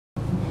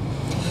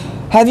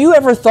Have you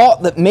ever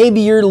thought that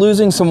maybe you're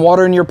losing some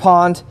water in your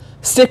pond?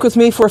 Stick with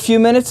me for a few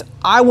minutes.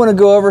 I want to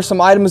go over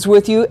some items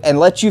with you and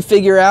let you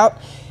figure out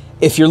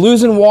if you're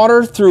losing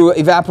water through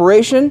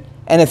evaporation,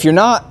 and if you're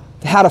not,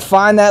 how to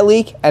find that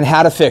leak and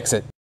how to fix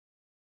it.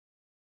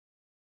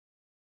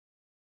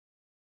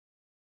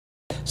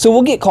 So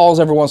we'll get calls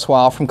every once in a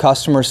while from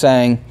customers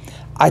saying,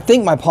 I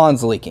think my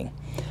pond's leaking.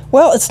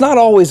 Well, it's not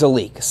always a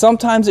leak.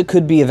 Sometimes it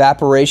could be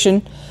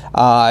evaporation.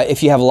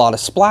 If you have a lot of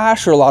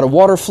splash or a lot of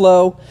water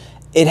flow,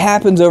 it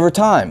happens over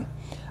time.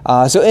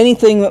 So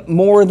anything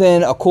more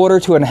than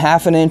 1/4 to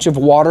 1/2 inch of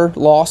water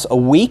loss a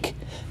week,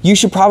 you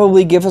should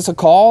probably give us a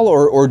call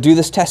or do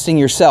this testing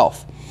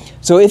yourself.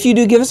 So if you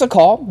do give us a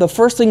call, the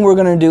first thing we're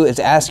going to do is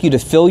ask you to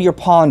fill your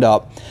pond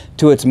up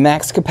to its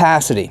max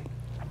capacity.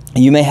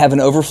 You may have an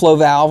overflow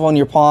valve on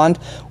your pond,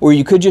 or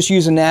you could just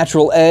use a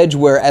natural edge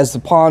where as the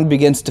pond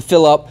begins to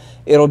fill up,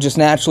 it'll just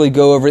naturally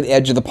go over the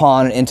edge of the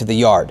pond and into the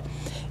yard.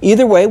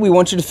 Either way, we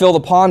want you to fill the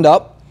pond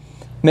up.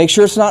 Make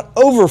sure it's not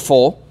over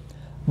full,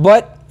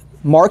 but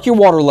mark your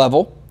water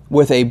level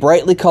with a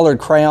brightly colored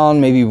crayon,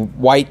 maybe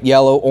white,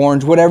 yellow,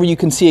 orange, whatever you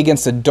can see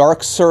against a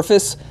dark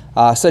surface,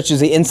 such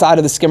as the inside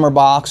of the skimmer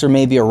box or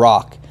maybe a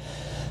rock.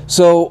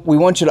 So we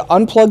want you to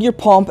unplug your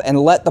pump and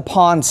let the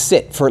pond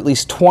sit for at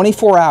least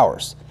 24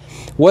 hours.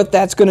 What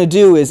that's going to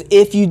do is,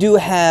 if you do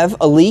have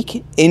a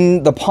leak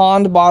in the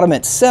pond bottom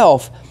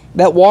itself,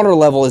 that water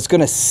level is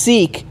going to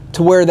seek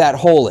to where that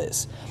hole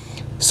is.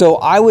 So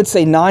I would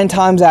say 9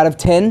 times out of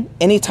 10,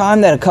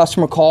 anytime that a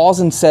customer calls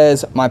and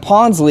says, my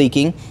pond's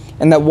leaking,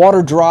 and that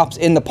water drops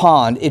in the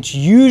pond, it's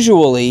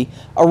usually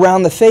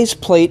around the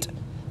faceplate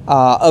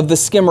of the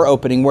skimmer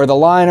opening, where the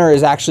liner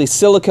is actually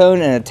silicone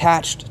and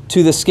attached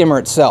to the skimmer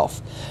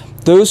itself.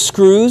 Those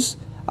screws,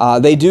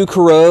 they do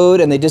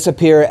corrode and they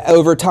disappear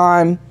over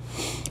time,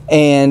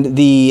 and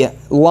the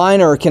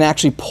liner can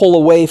actually pull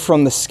away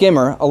from the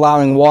skimmer,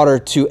 allowing water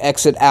to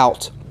exit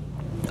out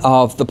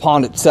of the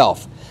pond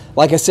itself.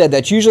 Like I said,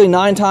 that's usually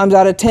 9 times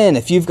out of 10.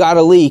 If you've got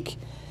a leak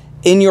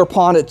in your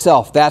pond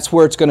itself, that's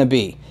where it's going to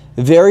be.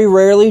 Very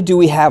rarely do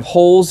we have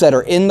holes that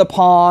are in the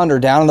pond or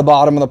down in the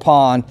bottom of the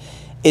pond.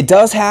 It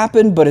does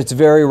happen, but it's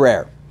very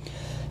rare.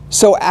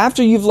 So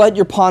after you've let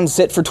your pond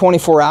sit for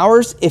 24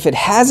 hours, if it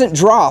hasn't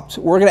dropped,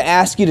 we're going to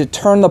ask you to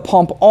turn the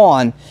pump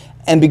on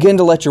and begin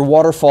to let your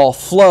waterfall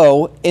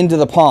flow into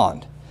the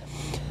pond.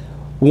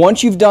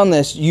 Once you've done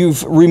this,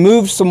 you've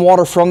removed some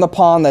water from the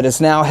pond that is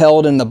now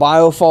held in the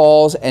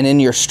biofalls and in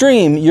your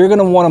stream. You're going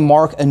to want to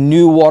mark a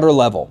new water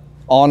level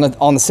on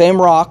the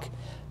same rock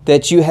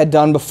that you had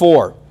done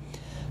before.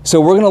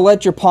 So we're going to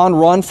let your pond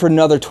run for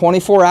another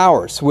 24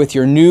 hours with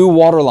your new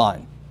water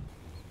line.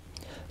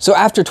 So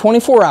after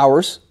 24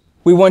 hours,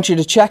 we want you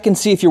to check and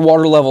see if your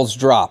water level's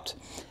dropped.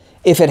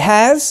 If it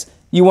has,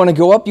 you want to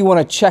go up, you want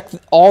to check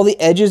all the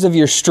edges of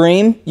your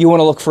stream. You want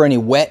to look for any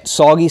wet,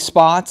 soggy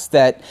spots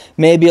that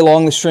may be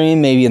along the stream,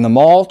 maybe in the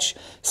mulch,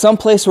 some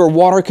place where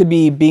water could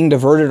be being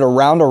diverted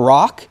around a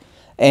rock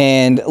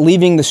and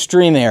leaving the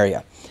stream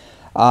area.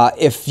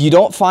 If you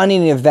don't find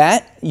any of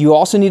that, you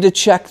also need to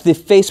check the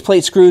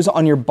faceplate screws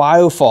on your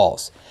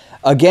biofalls.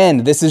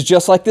 Again, this is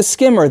just like the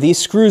skimmer. These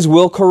screws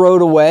will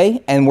corrode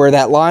away, and where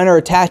that liner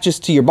attaches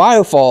to your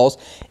biofalls,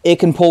 it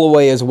can pull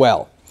away as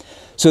well.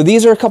 So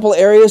these are a couple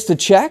areas to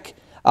check.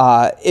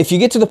 If you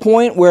get to the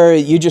point where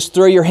you just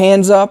throw your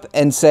hands up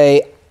and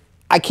say,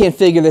 I can't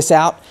figure this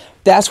out,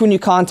 that's when you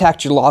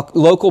contact your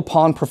local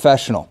pond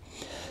professional.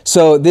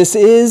 So this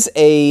is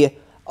a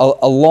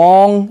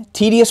long,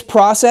 tedious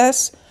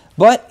process,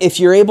 but if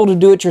you're able to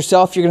do it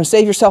yourself, you're going to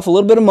save yourself a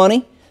little bit of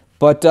money.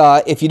 But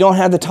if you don't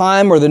have the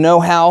time or the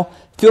know-how,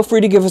 feel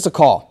free to give us a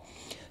call.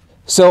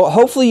 So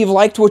hopefully you've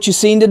liked what you've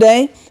seen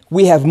today.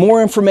 We have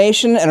more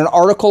information and an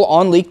article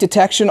on leak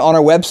detection on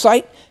our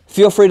website.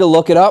 Feel free to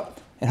look it up,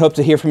 and hope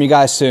to hear from you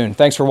guys soon.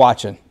 Thanks for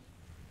watching.